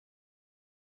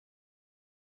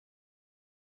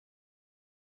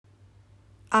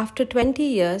After 20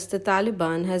 years, the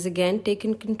Taliban has again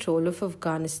taken control of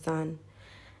Afghanistan.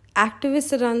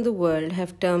 Activists around the world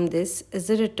have termed this as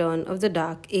the return of the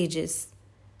Dark Ages.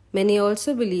 Many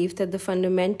also believe that the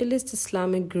fundamentalist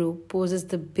Islamic group poses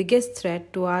the biggest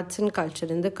threat to arts and culture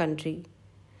in the country.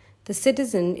 The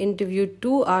Citizen interviewed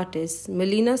two artists,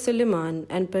 Malina Suliman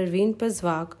and Parween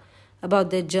Pazhwak, about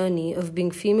their journey of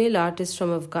being female artists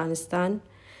from Afghanistan,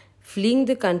 fleeing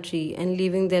the country and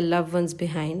leaving their loved ones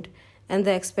behind, and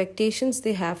the expectations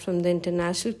they have from the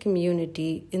international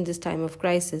community in this time of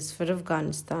crisis for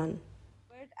Afghanistan.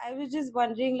 But I was just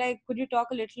wondering, like, could you talk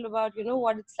a little about,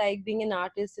 what it's like being an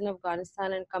artist in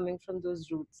Afghanistan and coming from those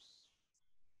roots?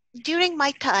 During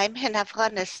my time in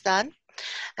Afghanistan,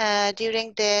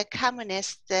 during the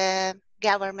communist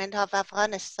government of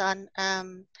Afghanistan,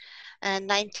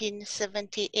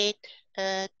 1978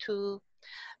 to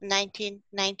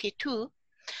 1992,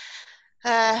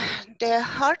 the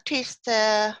artists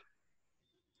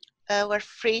were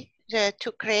free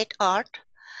to create art,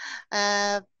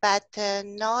 but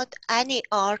not any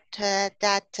art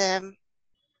that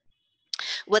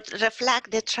would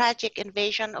reflect the tragic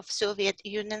invasion of Soviet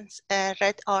Union's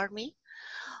Red Army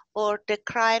or the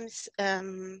crimes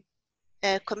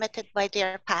committed by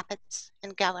their puppets in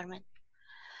government.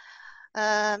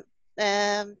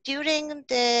 During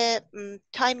the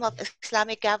time of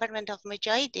Islamic government of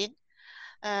Mujahideen,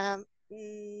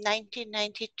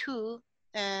 1992 to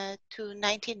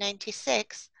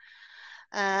 1996,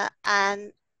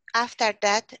 and after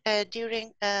that,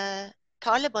 during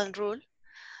Taliban rule,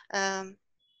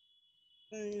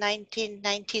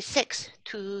 1996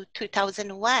 to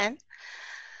 2001,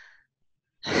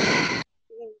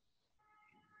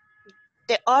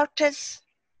 the artists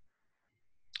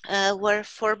were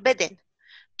forbidden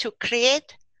to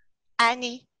create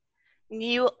any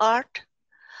new art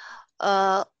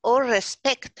or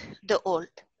respect the old.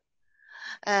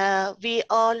 We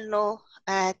all know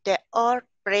the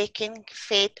art-breaking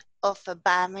fate of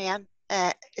Bamiyan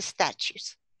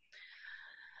statues.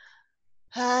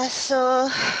 When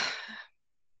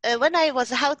I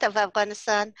was out of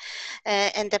Afghanistan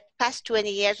in the past 20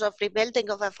 years of rebuilding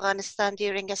of Afghanistan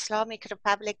during Islamic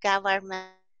Republic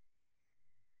government,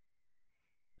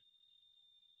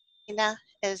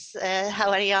 is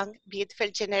our young, beautiful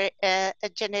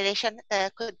generation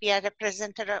could be a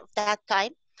representative of that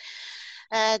time.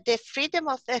 The freedom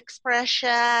of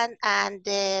expression and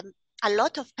a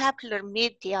lot of popular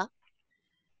media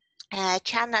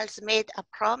channels made a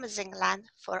promising land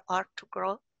for art to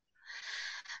grow.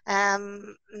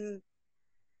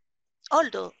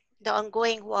 Although the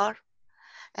ongoing war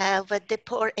with the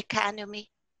poor economy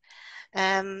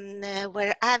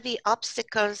were heavy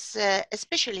obstacles,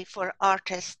 especially for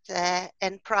artists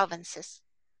in provinces.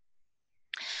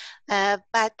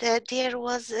 But there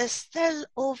was still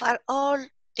overall,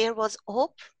 there was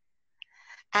hope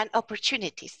and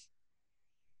opportunities.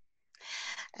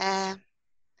 And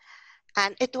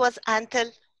it was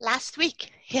until last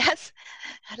week, yes,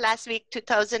 last week,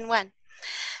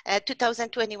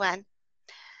 2021.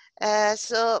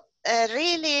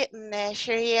 Really,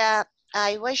 Shreya,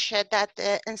 I wish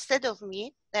that instead of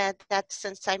me, that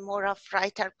since I'm more of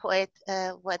writer poet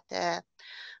with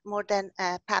more than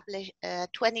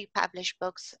 20 published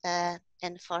books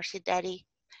in Farsi, Dari,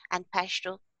 and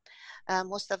Pashto,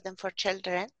 most of them for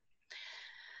children.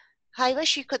 I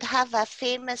wish you could have a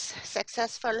famous,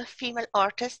 successful female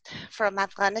artist from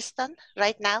Afghanistan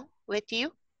right now with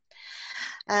you.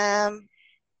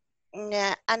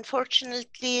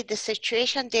 Unfortunately, the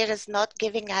situation there is not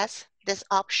giving us this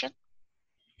option.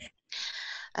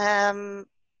 I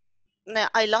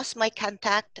lost my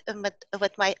contact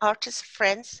with my artist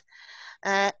friends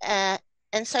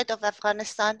inside of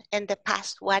Afghanistan in the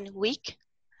past 1 week.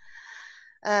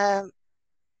 The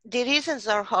reasons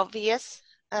are obvious.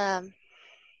 They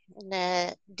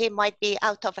might be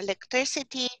out of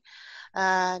electricity,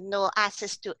 no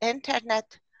access to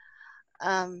internet,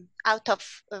 out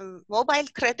of mobile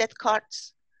credit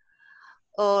cards,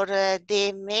 or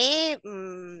they may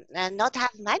not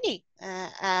have money.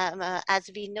 As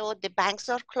we know, the banks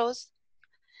are closed.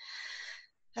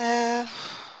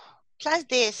 Plus,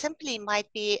 they simply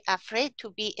might be afraid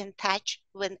to be in touch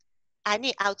with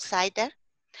any outsider.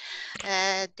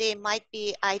 They might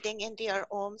be hiding in their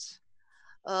homes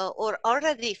or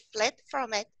already fled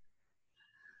from it.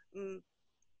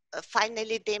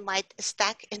 Finally, they might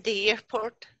stuck in the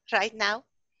airport right now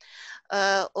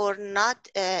or not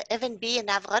even be in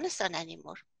Afghanistan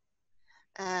anymore.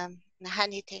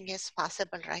 Anything is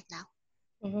possible right now.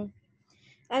 Mm-hmm.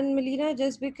 And Melina,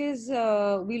 just because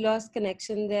we lost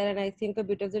connection there and I think a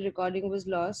bit of the recording was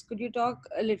lost, could you talk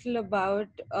a little about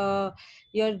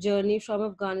your journey from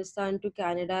Afghanistan to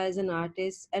Canada as an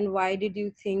artist, and why did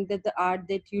you think that the art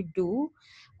that you do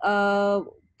uh,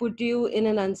 put you in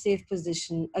an unsafe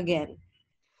position again?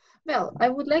 Well, I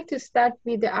would like to start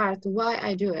with the art, why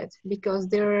I do it, because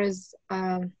there is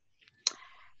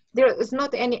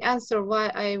not any answer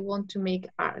why I want to make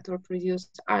art or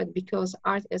produce art, because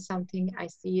art is something I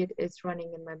see it's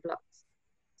running in my blood.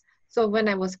 So when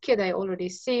I was a kid, I already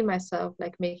see myself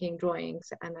like making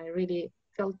drawings, and I really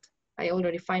felt I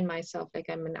already find myself like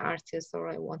I'm an artist or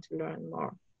I want to learn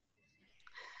more.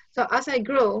 So as I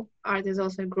grow, art is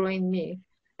also growing me.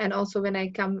 And also when I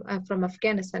come from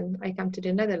Afghanistan, I come to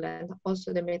the Netherlands,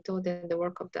 also the method and the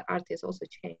work of the art is also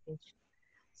changed.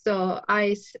 So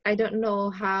I don't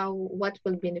know what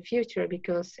will be in the future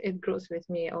because it grows with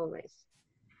me always.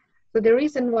 So the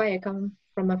reason why I come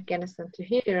from Afghanistan to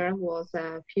here was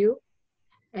a few.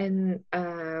 And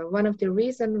one of the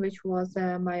reason which was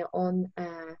my own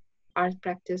art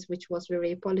practice, which was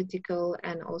very political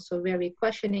and also very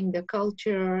questioning the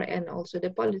culture and also the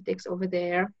politics over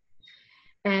there.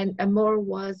 And more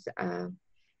was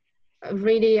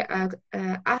really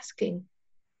asking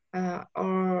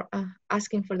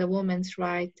for the women's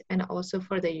right and also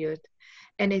for the youth.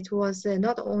 And it was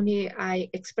not only I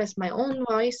expressed my own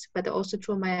voice, but also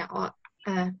through my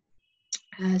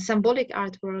symbolic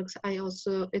artworks.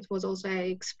 It was also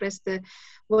I expressed the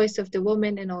voice of the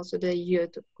woman and also the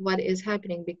youth, what is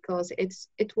happening, because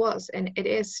it was and it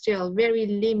is still very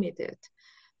limited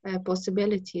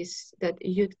possibilities that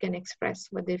youth can express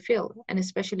what they feel, and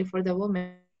especially for the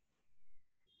women,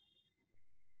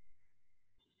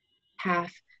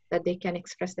 have that they can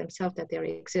express themselves, that they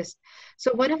exist.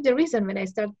 So one of the reason when I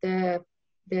start the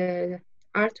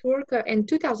artwork in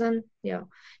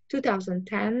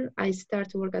 2010, I start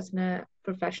to work as a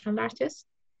professional artist.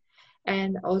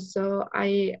 And also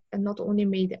I not only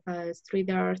made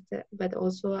street art, but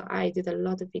also I did a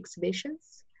lot of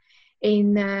exhibitions.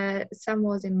 In some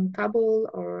was in Kabul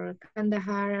or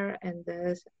Kandahar, and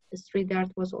the street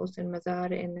art was also in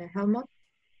Mazar in Helmand.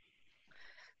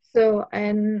 So,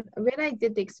 and when I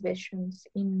did the exhibitions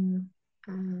in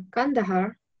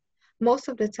Kandahar, most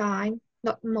of the time,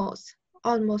 not most,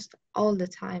 almost all the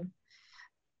time,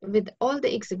 with all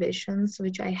the exhibitions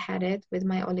which I had it with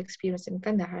my own experience in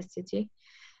Kandahar city,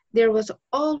 there was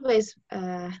always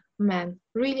men,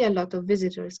 really a lot of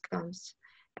visitors comes.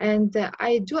 And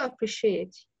I do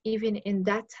appreciate even in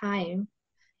that time,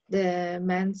 the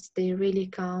men, they really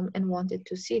come and wanted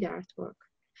to see the artwork.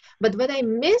 But what I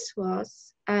miss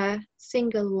was a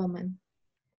single woman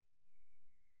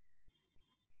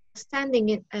standing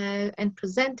in, and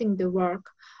presenting the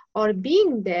work or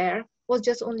being there was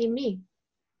just only me.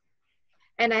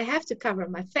 And I have to cover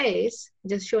my face,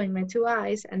 just showing my two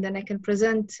eyes, and then I can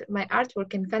present my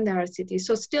artwork in Kandahar city.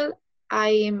 So still, I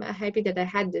am happy that I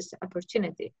had this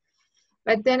opportunity.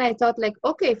 But then I thought like,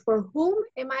 okay, for whom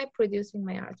am I producing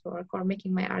my artwork or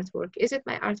making my artwork? Is it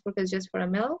my artwork is just for a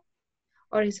male?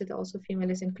 Or is it also female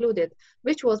is included?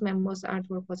 Which was my most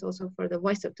artwork was also for the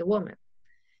voice of the woman.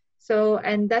 So,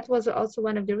 and that was also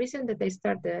one of the reasons that I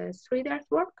started the street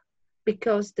artwork,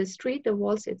 because the street, the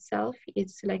walls itself,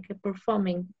 it's like a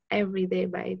performing every day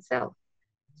by itself.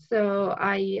 So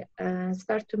I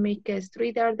start to make a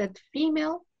street art that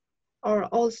female, or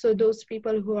also those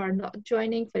people who are not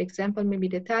joining, for example, maybe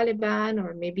the Taliban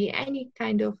or maybe any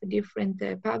kind of different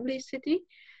publicity,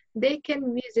 they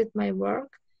can visit my work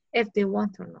if they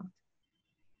want or not.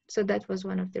 So that was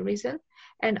one of the reasons.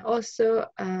 And also,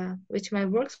 which my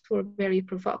works were very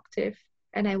provocative,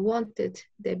 and I wanted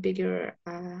the bigger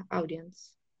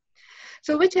audience.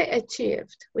 So which I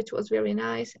achieved, which was very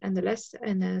nice. And the last,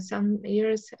 and some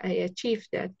years I achieved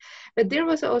that. But there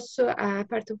was also a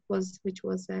part of which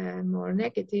was more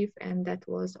negative, and that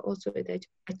was also it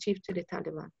achieved to the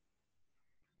Taliban.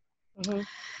 Mm-hmm.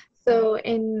 So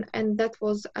and that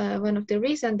was one of the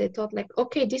reasons they thought like,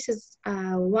 okay, this is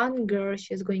one girl,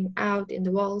 she's going out in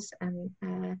the walls and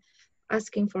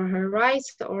asking for her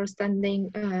rights or standing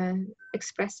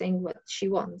expressing what she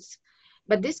wants.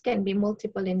 But this can be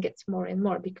multiple and gets more and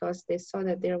more, because they saw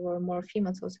that there were more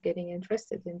females also getting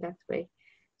interested in that way.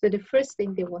 So the first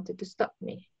thing, they wanted to stop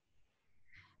me.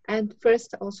 And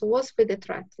first also was with the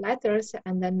threat letters,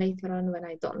 and then later on when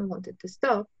I don't wanted to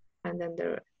stop, and then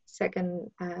the second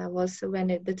was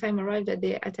when the time arrived that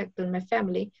they attacked on my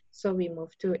family, so we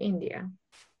moved to India.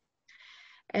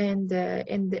 And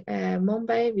in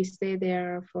Mumbai, we stayed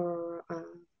there for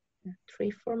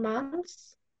 3-4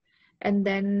 months, and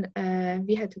then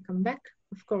we had to come back,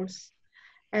 of course.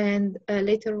 And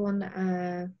later on,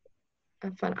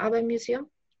 Van Abbe Museum,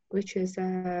 which is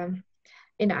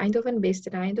in Eindhoven, based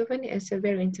in Eindhoven. It's a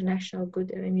very international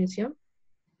good museum.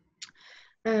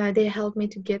 They helped me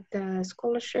to get the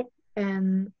scholarship,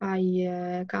 and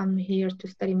I come here to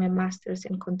study my master's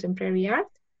in contemporary art.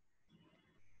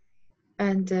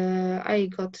 And I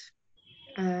got,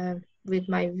 with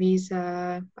my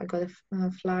visa, I got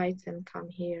a flight and come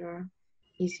here.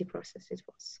 Easy process it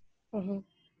was. Mhm.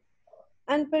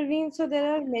 And Parveen, so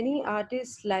there are many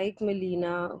artists like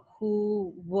Malina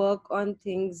who work on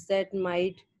things that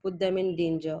might put them in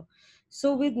danger.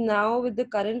 So with the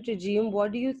current regime,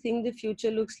 what do you think the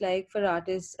future looks like for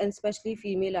artists and especially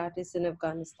female artists in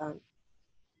Afghanistan?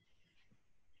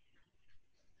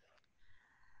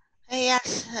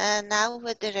 Yes, now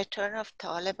with the return of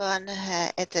Taliban,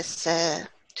 it is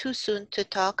too soon to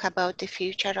talk about the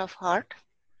future of art.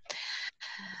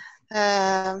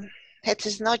 It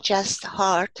is not just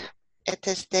art, it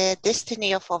is the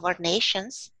destiny of our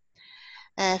nations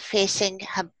facing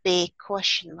a big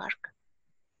question mark.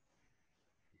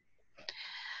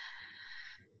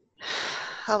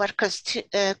 Our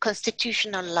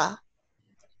constitutional law,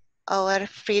 our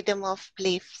freedom of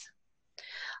beliefs,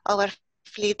 our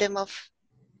freedom of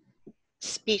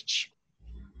speech,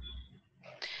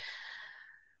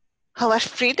 our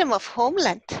freedom of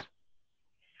homeland.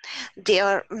 They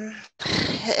are,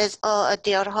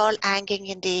 they are all hanging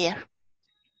in the air.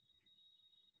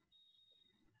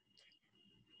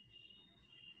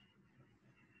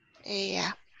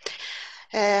 Yeah.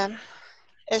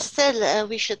 Still,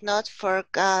 we should not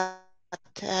forget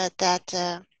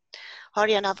that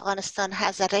Horian Afghanistan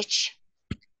has a rich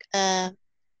uh,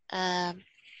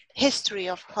 history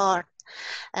of art,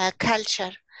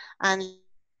 culture, and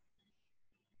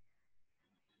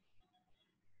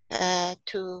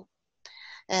to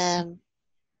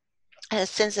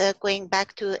since going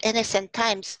back to innocent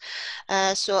times.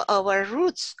 So our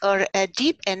roots are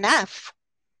deep enough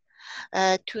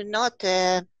to not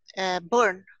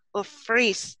burn or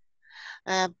freeze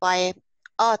by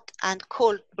hot and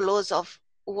cold blows of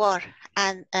war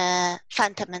and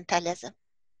fundamentalism.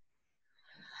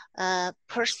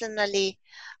 Personally,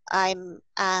 I'm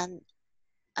an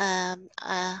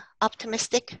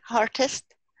optimistic artist.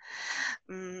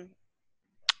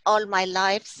 All my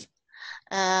lives,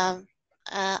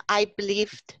 I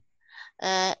believed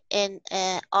in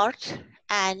art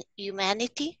and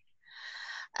humanity,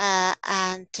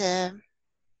 and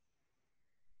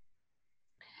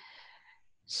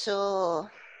so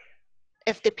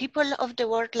if the people of the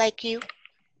world like you,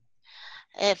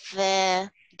 if the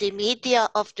media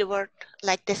of the world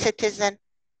like the Citizen,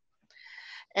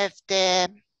 if the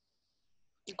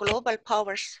global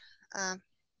powers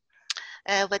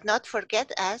would not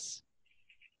forget us,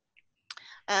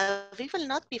 we will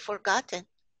not be forgotten,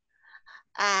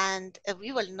 and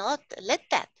we will not let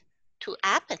that to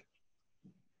happen.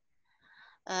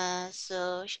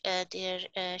 So, dear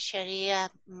Sharia,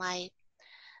 my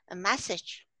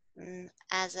message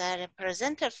as a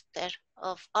representative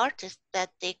of artists that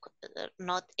they are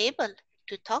not able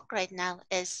to talk right now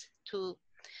is to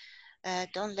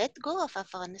don't let go of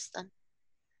Afghanistan.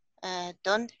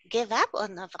 Don't give up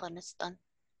on Afghanistan.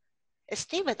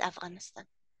 Stay with Afghanistan.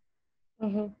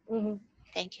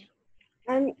 Thank you.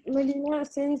 And Melina,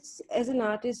 since as an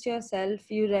artist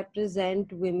yourself, you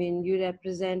represent women, you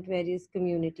represent various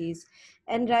communities,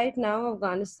 and right now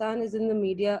Afghanistan is in the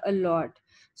media a lot.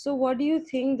 So, what do you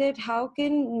think that how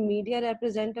can media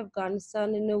represent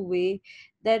Afghanistan in a way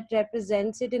that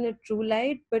represents it in a true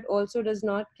light, but also does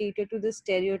not cater to the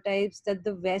stereotypes that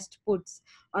the West puts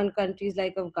on countries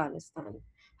like Afghanistan?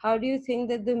 How do you think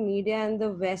that the media and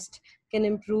the West can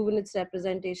improve in its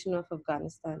representation of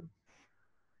Afghanistan?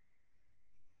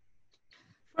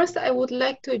 First, I would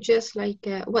like to just like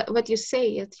what you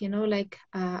say it, you know, like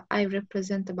I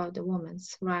represent about the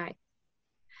women's right.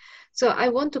 So I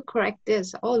want to correct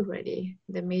this already,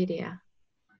 the media.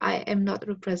 I am not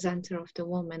representative of the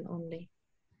woman only.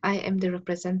 I am the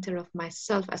representative of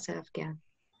myself as an Afghan.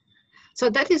 So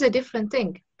that is a different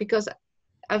thing because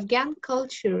Afghan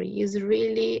culture is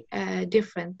really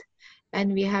different,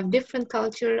 and we have different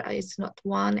culture. It's not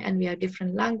one, and we have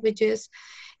different languages.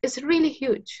 It's really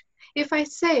huge. If I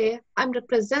say I'm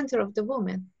representative of the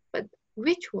woman, but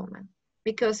which woman?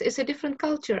 Because it's a different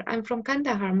culture. I'm from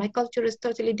Kandahar. My culture is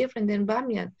totally different than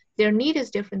Bamiyan. Their need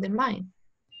is different than mine.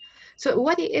 So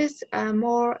what is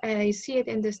more, I see it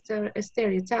in the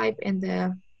stereotype and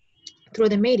through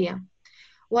the media.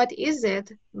 What is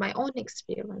it? My own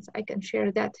experience. I can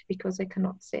share that because I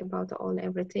cannot say about all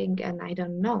everything, and I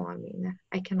don't know. I mean,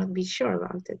 I cannot be sure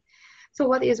about it. So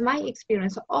what is my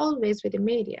experience always with the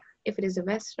media, if it is a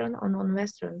Western or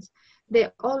non-Westerns, they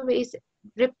always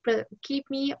keep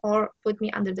me or put me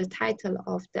under the title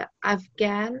of the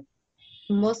Afghan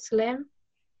Muslim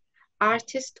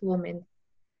artist woman.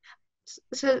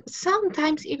 So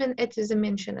sometimes even it is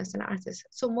mentioned as an artist.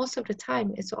 So most of the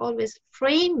time it's always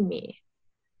frame me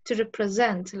to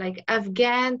represent like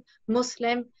Afghan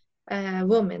Muslim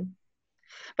woman.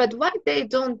 But why they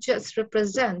don't just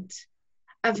represent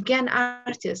Afghan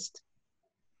artist?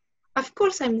 Of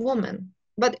course I'm woman,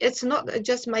 but it's not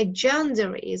just my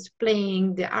gender is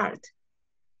playing the art.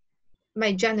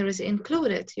 My gender is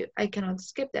included. I cannot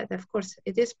skip that. Of course,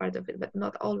 it is part of it, but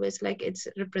not always like it's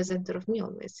representative of me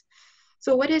always.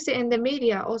 So what is in the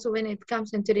media, also when it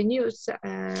comes into the news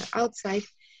outside,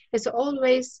 it's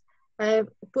always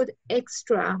put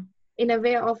extra in a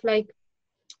way of like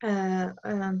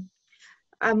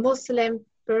a Muslim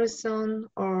person,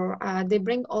 or they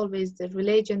bring always the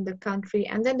religion, the country,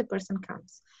 and then the person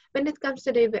comes. When it comes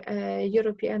to the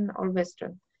European or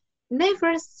Western,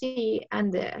 never see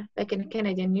and like in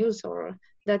Canadian news or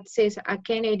that says a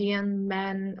Canadian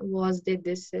man did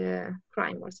this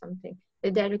crime or something. They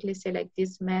directly say like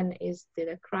this man did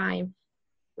a crime,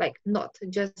 like not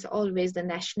just always the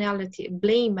nationality,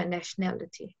 blame a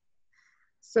nationality.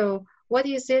 So what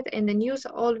is it in the news?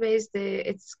 Always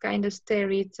it's kind of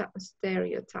stereotype.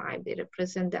 They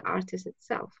represent the artist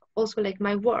itself. Also like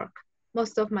my work.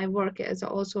 Most of my work is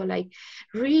also like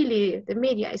really the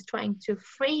media is trying to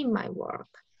frame my work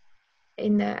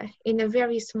in a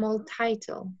very small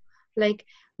title. Like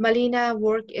Malina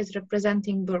work is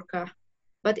representing burqa,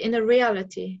 but in a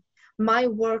reality, my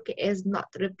work is not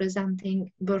representing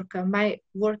burqa. My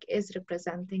work is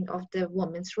representing of the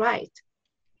woman's right.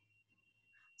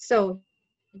 So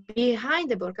behind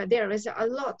the burqa, there is a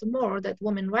lot more that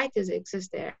women rights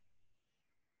exist there.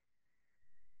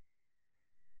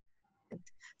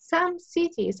 Some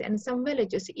cities and some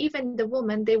villages, even the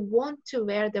women, they want to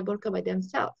wear the burqa by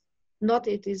themselves. Not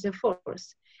it is a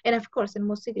force. And of course, in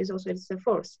most cities also it's a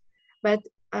force. But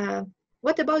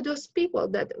what about those people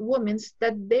that women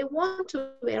that they want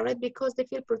to wear it because they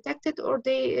feel protected, or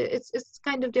it's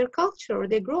kind of their culture, or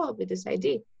they grow up with this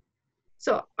idea.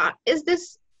 So is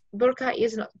this burqa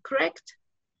is not correct?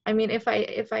 I mean, if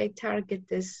I target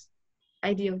this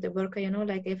idea of the burqa,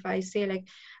 like if I say like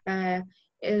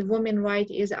a woman right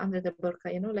is under the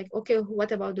burqa, like okay,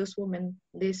 what about those women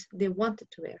they wanted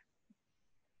to wear?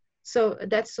 So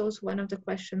that's also one of the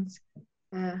questions.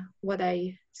 What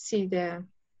I see the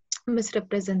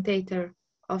misrepresentator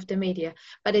of the media.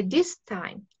 But at this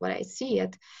time, what I see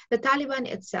it, the Taliban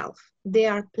itself, they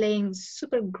are playing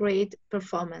super great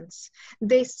performance.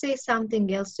 They say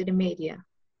something else to the media,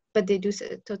 but they do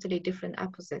a totally different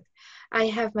opposite. I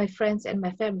have my friends and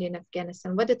my family in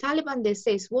Afghanistan. What the Taliban, they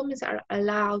say is women are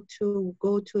allowed to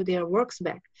go to their works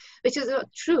back, which is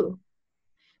not true.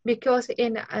 Because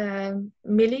in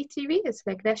Mili TV, it's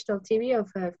like national TV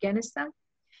of Afghanistan,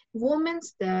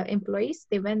 the employees,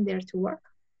 they went there to work,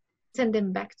 send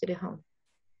them back to the home.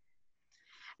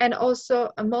 And also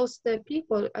most the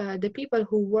people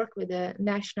who work with the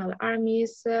national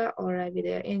armies or with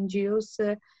the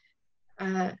NGOs,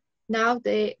 now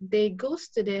they goes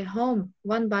to their home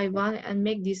one by one and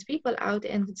make these people out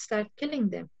and start killing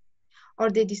them, or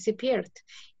they disappeared.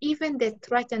 Even they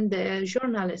threaten the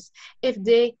journalists. If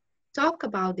they talk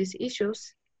about these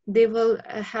issues, they will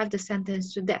have the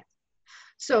sentence to death.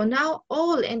 So now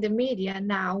all in the media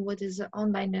now, what is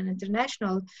online and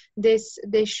international,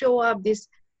 they show up these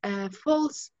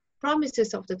false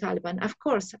promises of the Taliban. Of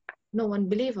course, no one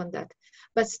believe on that,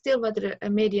 but still what the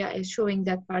media is showing,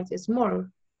 that part is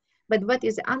more. But what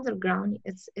is underground,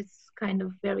 it's kind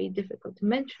of very difficult to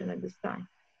mention at this time.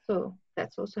 So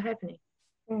that's also happening.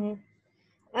 Mhm.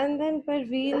 And then,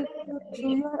 Parveen,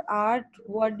 through your art,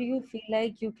 what do you feel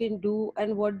like you can do,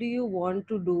 and what do you want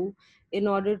to do in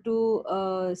order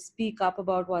to speak up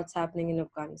about what's happening in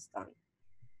Afghanistan?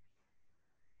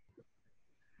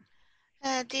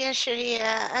 Dear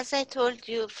Sharia, as I told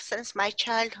you, since my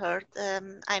childhood,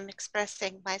 I'm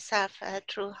expressing myself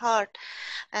through art.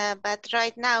 But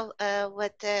right now,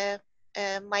 with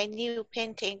my new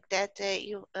painting that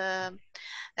you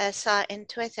saw in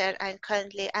Twitter and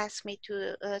kindly asked me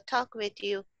to talk with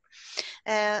you,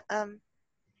 uh, um,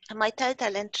 my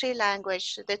title in three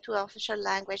languages, the two official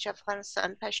language of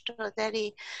Afghanistan, Pashto,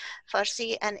 Dari,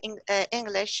 Farsi, and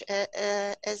English,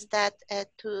 is that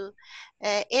to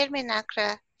Ermi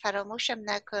Nakra, Faramushem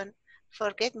Nakun,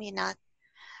 forget me not.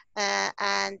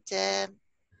 And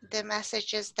the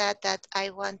message is that I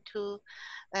want to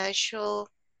show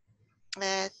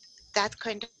that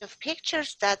kind of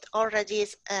pictures that already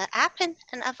is happened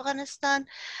in Afghanistan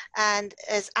and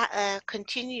is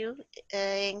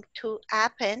continuing to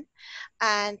happen,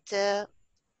 and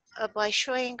by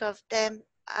showing of them,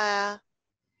 I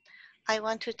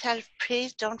want to tell,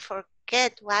 please don't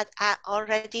forget what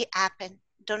already happened.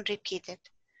 Don't repeat it.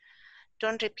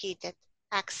 Don't repeat it.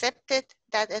 Accept it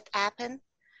that it happened.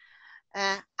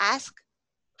 Ask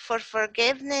for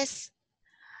forgiveness,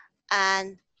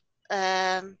 and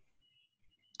um,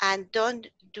 don't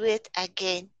do it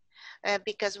again.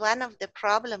 Because one of the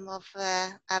problem of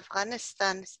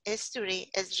Afghanistan's history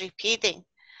is repeating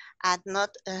and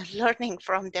not learning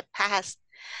from the past.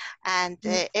 And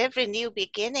every new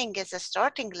beginning is a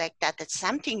starting like that. It's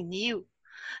something new.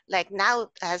 Like now,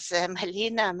 as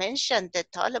Malina mentioned, the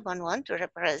Taliban want to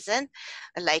represent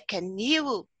like a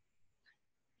new.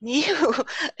 We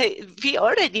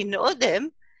already know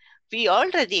them. We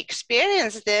already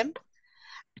experienced them,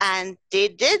 and they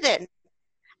didn't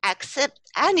accept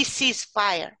any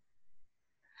ceasefire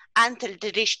until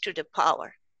they reached to the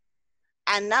power.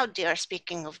 And now they are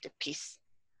speaking of the peace.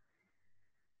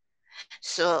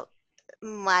 So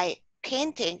my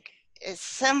painting is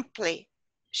simply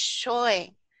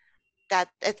showing that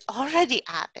it already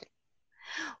happened,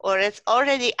 or it's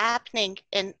already happening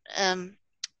in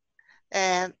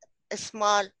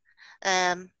small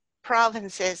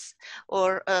provinces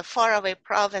or faraway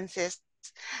provinces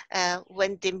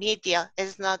when the media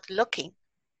is not looking.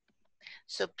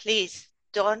 So please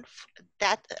don't,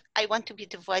 that I want to be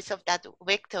the voice of that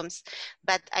victims,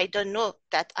 but I don't know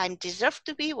that I'm deserved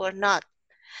to be or not.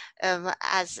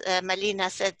 As Malina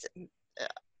said,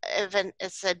 even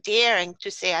it's a daring to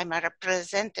say I'm a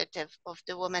representative of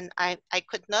the women. I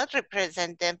could not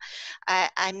represent them.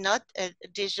 I'm not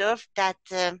deserved that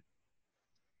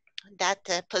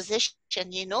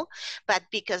position, you know, but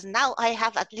because now I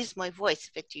have at least my voice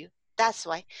with you. That's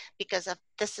why, because of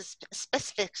this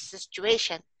specific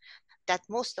situation that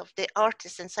most of the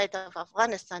artists inside of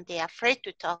Afghanistan, they are afraid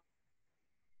to talk.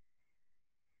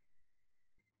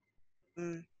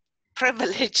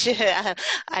 Privilege.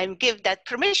 I'm give that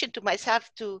permission to myself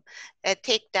to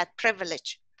take that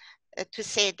privilege to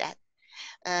say that.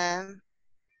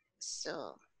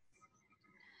 So,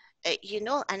 you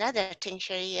know, another thing,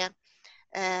 SHREYA,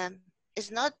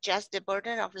 is not just the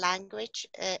burden of language,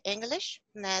 English,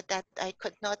 that I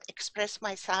could not express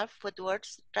myself with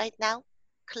words right now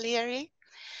clearly.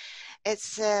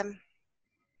 It's the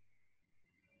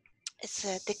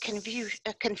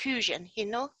confusion, you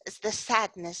know, it's the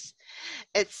sadness.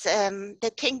 It's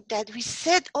the thing that we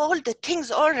said all the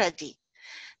things already.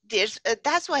 There's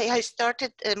that's why I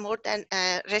started more than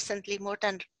recently, more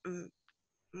than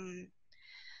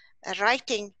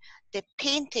writing the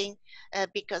painting,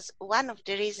 because one of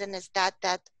the reasons is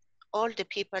that all the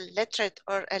people, literate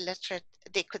or illiterate,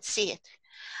 they could see it,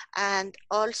 and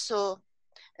also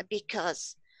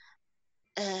because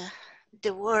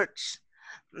the words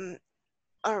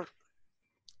are,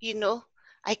 you know,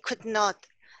 I could not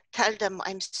tell them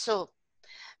I'm so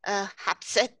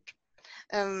upset,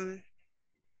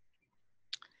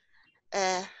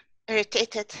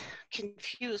 irritated,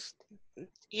 confused,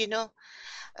 you know,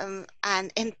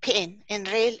 and in pain, in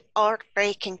real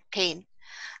heartbreaking pain.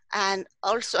 And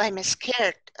also I'm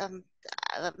scared.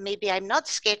 Maybe I'm not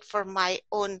scared for my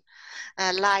own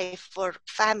life or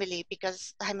family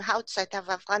because I'm outside of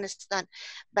Afghanistan.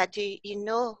 But you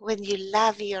know, when you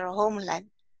love your homeland,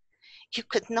 you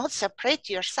could not separate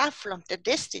yourself from the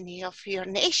destiny of your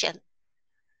nation.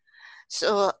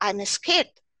 So I'm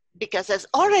scared because it's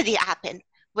already happened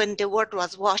when the world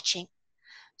was watching.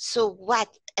 So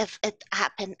what if it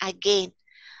happened again?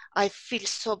 I feel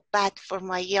so bad for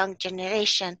my young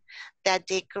generation that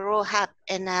they grow up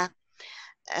in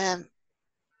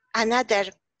another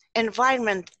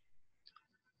environment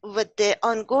with the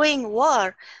ongoing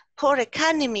war, poor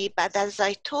economy, but as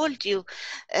I told you,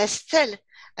 still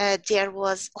there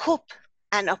was hope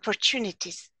and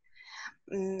opportunities.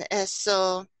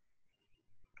 So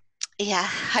yeah,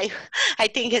 I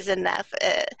think it's enough.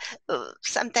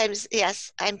 Sometimes,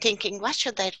 yes, I'm thinking, what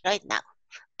should I write now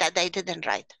that I didn't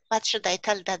write? What should I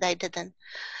tell that I didn't?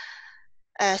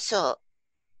 So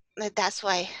that's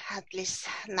why at least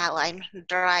now I'm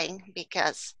drawing,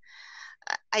 because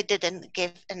I didn't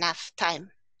give enough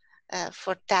time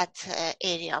for that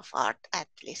area of art at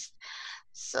least.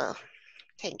 So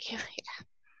thank you. Yeah.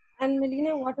 And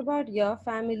Melina, what about your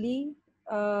family?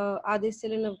 Are they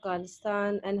still in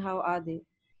Afghanistan, and how are they?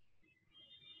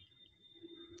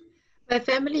 My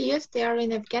family, yes, they are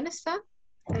in Afghanistan,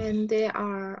 and they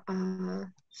are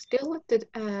still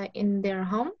in their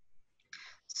home.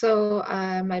 So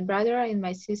my brother and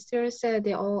my sisters,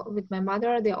 they all with my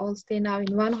mother, they all stay now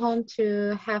in one home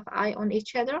to have eye on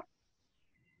each other.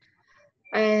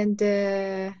 And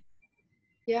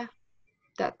yeah,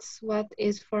 that's what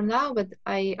is for now. But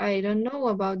I don't know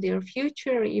about their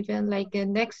future, even like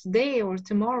next day or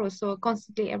tomorrow. So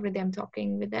constantly every day I'm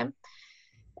talking with them,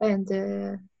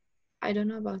 and I don't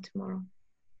know about tomorrow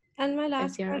And my if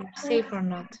last they're question. safe or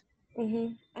not.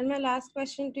 And my last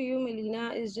question to you,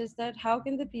 Melina, is just that how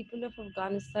can the people of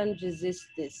Afghanistan resist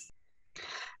this?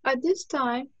 At this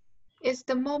time, it's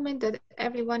the moment that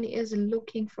everyone is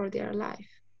looking for their life.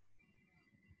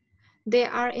 They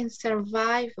are in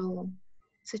survival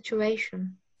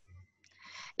situation.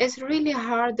 It's really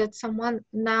hard that someone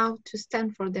now to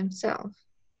stand for themselves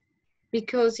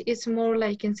because it's more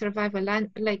like in survival land.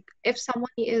 Like if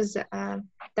someone is not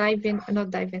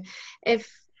diving,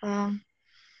 if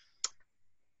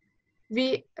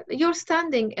you're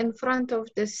standing in front of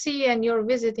the sea and you're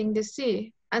visiting the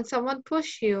sea, and someone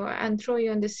push you and throw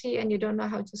you in the sea and you don't know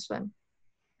how to swim,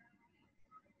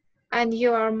 and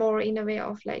you are more in a way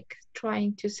of like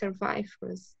trying to survive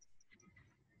first.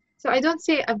 So I don't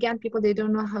say Afghan people they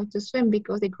don't know how to swim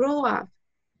because they grow up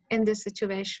in this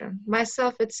situation.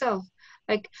 Myself itself,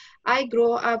 like I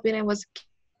grew up when I was a kid.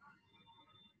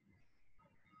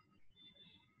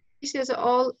 This is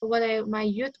all what my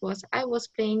youth was. I was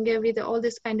playing with all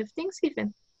this kind of things.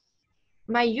 Even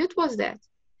my youth was that.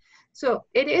 So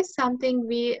it is something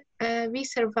we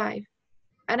survive,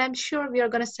 and I'm sure we are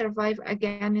gonna survive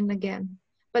again and again.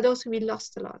 But also we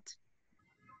lost a lot.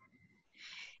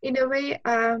 In a way,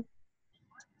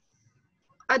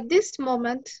 at this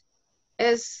moment,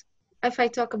 is if I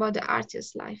talk about the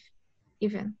artist's life,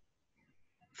 even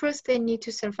first they need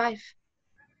to survive.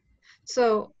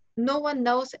 So no one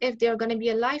knows if they're going to be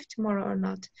alive tomorrow or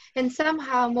not. And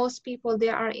somehow most people, they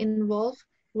are involved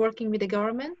working with the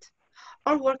government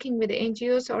or working with the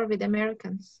NGOs or with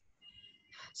Americans.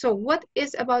 So what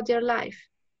is about their life?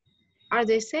 Are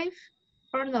they safe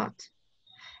or not?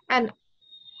 And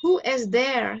who is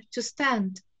there to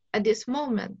stand at this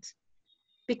moment?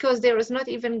 Because there is not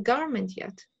even government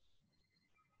yet.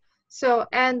 So,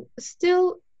 and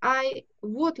still I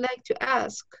would like to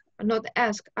ask, not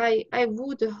ask, I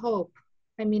would hope,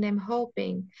 I mean, I'm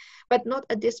hoping, but not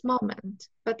at this moment,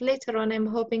 but later on, I'm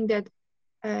hoping that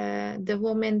the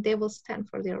women, they will stand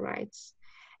for their rights.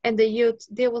 And the youth,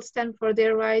 they will stand for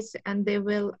their rights and they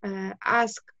will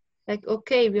ask, like,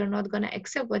 okay, we're not going to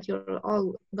accept what you're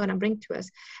all going to bring to us.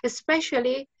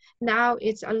 Especially now,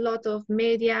 it's a lot of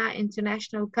media,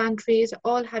 international countries,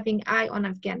 all having eye on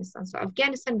Afghanistan. So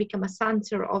Afghanistan become a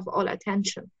center of all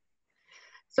attention.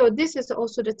 So this is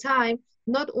also the time,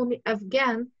 not only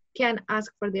Afghan can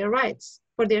ask for their rights,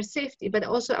 for their safety, but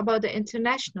also about the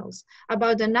internationals,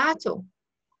 about the NATO.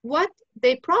 What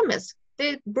they promised,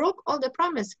 they broke all the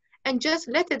promise and just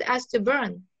let it as to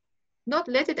burn. Not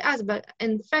let it as, but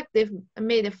in fact, they've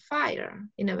made a fire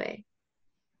in a way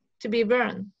to be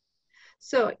burned.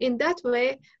 So in that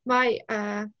way, my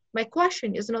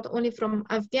question is not only from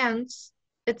Afghans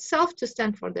itself to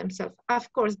stand for themselves.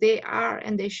 Of course, they are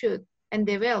and they should and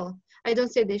they will. I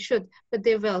don't say they should, but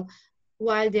they will,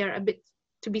 while they're a bit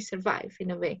to be survived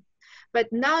in a way. But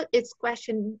now its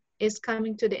question is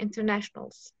coming to the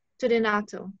internationals, to the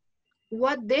NATO,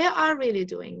 what they are really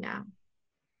doing now.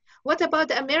 What about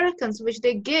the Americans, which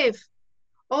they give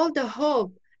all the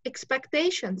hope,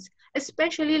 expectations,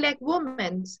 especially like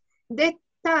women? They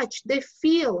touch, they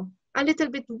feel a little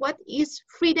bit what is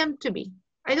freedom to be.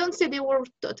 I don't say they were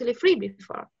totally free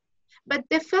before, but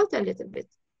they felt a little bit.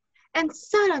 And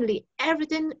suddenly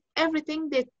everything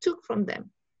they took from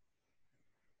them.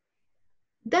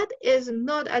 That is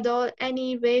not at all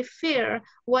any way fair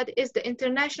what is the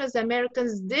internationals the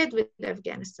Americans did with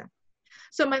Afghanistan.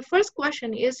 So my first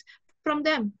question is from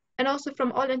them and also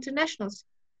from all internationals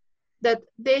that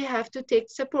they have to take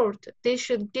support. They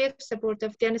should give support to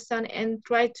Afghanistan and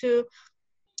try to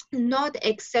not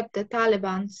accept the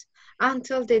Taliban's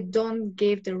until they don't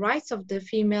give the rights of the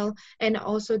female and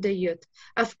also the youth.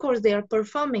 Of course, they are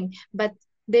performing, but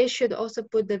they should also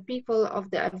put the people of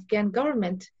the Afghan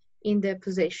government in their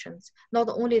positions. Not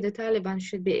only the Taliban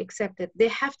should be accepted, they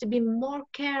have to be more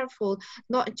careful,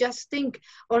 not just think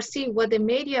or see what the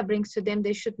media brings to them.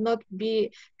 They should not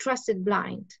be trusted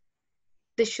blind.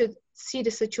 They should see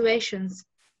the situations.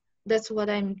 That's what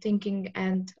I'm thinking,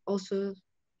 and also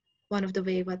one of the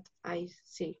way what I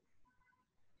see.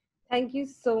 Thank you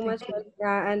so much, Thank you.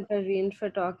 Malina and Parween, for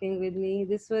talking with me.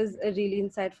 This was a really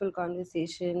insightful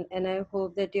conversation, and I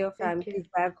hope that your Thank you. families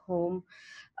back home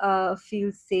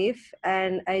feel safe.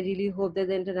 And I really hope that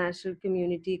the international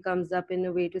community comes up in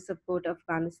a way to support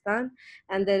Afghanistan,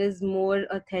 and there is more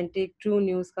authentic, true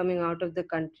news coming out of the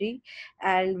country.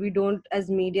 And we don't, as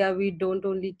media, we don't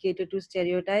only cater to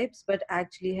stereotypes, but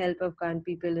actually help Afghan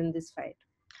people in this fight.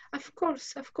 Of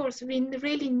course, we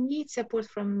really need support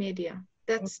from media.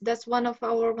 That's one of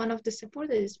the support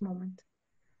at this moment.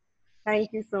 Thank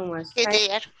you so much. Thank you, Thank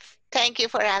dear. Thank you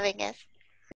for having us.